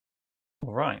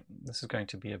Alright, this is going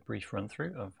to be a brief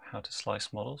run-through of how to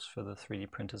slice models for the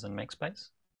 3D printers in Makespace.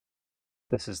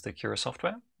 This is the Cura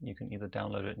software. You can either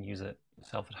download it and use it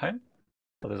yourself at home,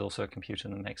 or there's also a computer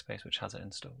in the Makespace which has it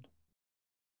installed.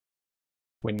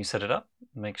 When you set it up,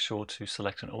 make sure to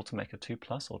select an Ultimaker 2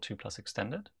 Plus or 2 Plus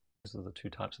Extended. These are the two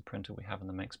types of printer we have in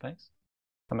the Makespace.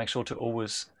 And make sure to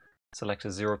always select a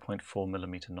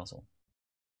 0.4mm nozzle.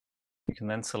 You can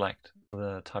then select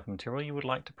the type of material you would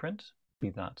like to print, be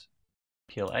that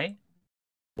PLA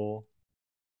or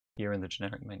here in the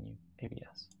generic menu,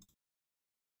 ABS.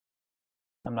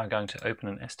 I'm now going to open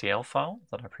an STL file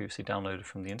that I previously downloaded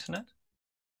from the internet.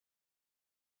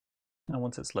 And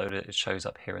once it's loaded, it shows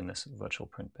up here in this virtual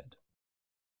print bed.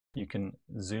 You can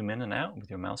zoom in and out with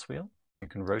your mouse wheel. You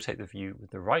can rotate the view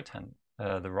with the right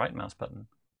mouse button.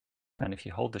 And if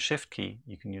you hold the Shift key,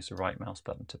 you can use the right mouse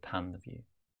button to pan the view.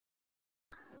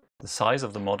 The size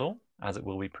of the model, as it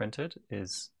will be printed,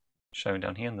 is shown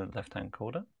down here in the left-hand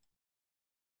corner.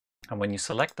 And when you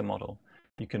select the model,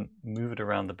 you can move it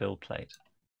around the build plate.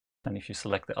 And if you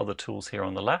select the other tools here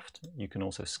on the left, you can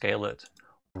also scale it,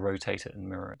 rotate it, and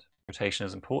mirror it. Rotation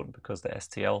is important because the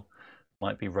STL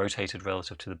might be rotated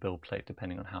relative to the build plate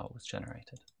depending on how it was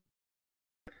generated.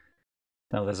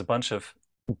 Now there's a bunch of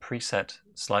preset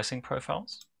slicing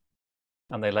profiles,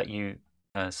 and they let you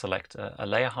select a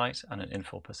layer height and an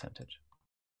infill percentage.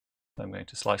 So I'm going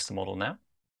to slice the model now.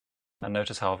 And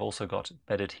notice how I've also got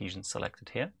bed adhesion selected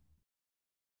here.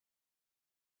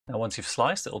 Now once you've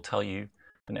sliced, it will tell you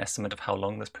an estimate of how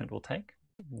long this print will take.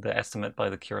 The estimate by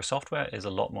the Cura software is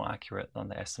a lot more accurate than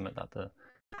the estimate that the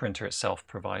printer itself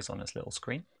provides on its little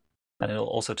screen. And it will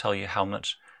also tell you how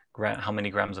many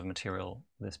grams of material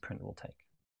this print will take.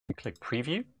 You click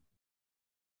Preview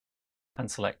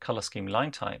and select Color Scheme Line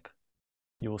Type.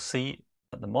 You will see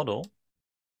that the model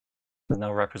is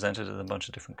now represented in a bunch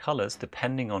of different colors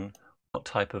depending on what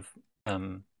type of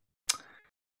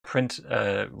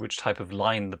which type of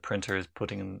line the printer is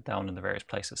putting down in the various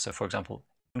places. So for example,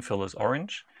 infill is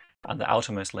orange and the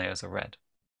outermost layers are red.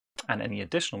 And any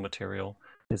additional material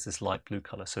is this light blue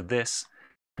color. So this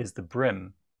is the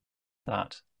brim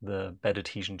that the bed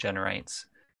adhesion generates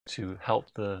to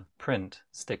help the print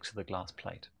stick to the glass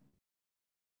plate.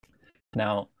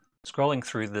 Now, scrolling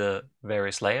through the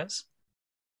various layers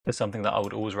is something that I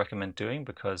would always recommend doing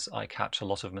because I catch a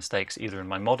lot of mistakes either in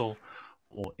my model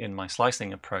or in my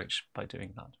slicing approach by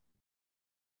doing that.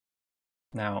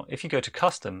 Now, if you go to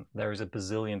custom, there is a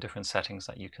bazillion different settings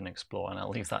that you can explore, and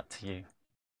I'll leave that to you.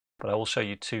 But I will show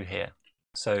you two here.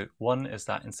 So one is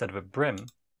that instead of a brim,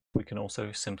 we can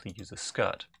also simply use a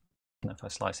skirt. And if I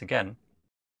slice again,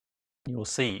 you will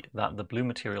see that the blue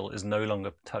material is no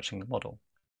longer touching the model.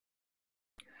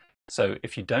 So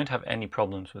if you don't have any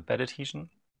problems with bed adhesion,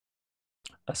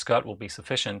 a skirt will be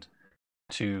sufficient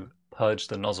to purge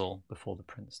the nozzle before the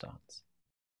print starts.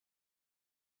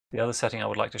 The other setting I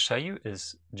would like to show you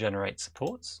is generate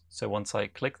supports. So once I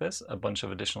click this, a bunch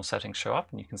of additional settings show up,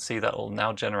 and you can see that it will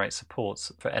now generate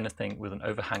supports for anything with an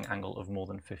overhang angle of more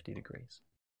than 50 degrees.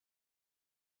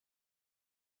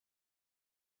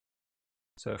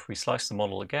 So if we slice the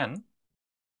model again,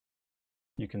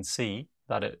 you can see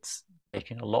that it's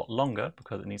taking a lot longer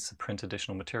because it needs to print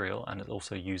additional material and it's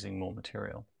also using more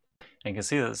material. And you can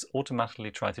see that it's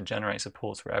automatically tried to generate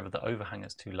supports wherever the overhang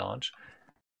is too large,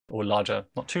 or larger,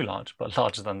 not too large, but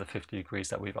larger than the 50 degrees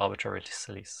that we've arbitrarily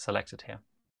selected here.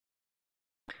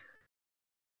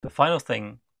 The final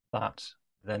thing that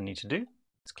you then need to do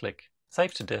is click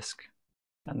Save to Disk,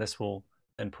 and this will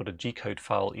then put a G-code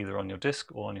file either on your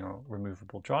disk or on your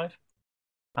removable drive,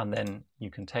 and then you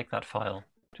can take that file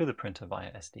to the printer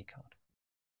via SD card.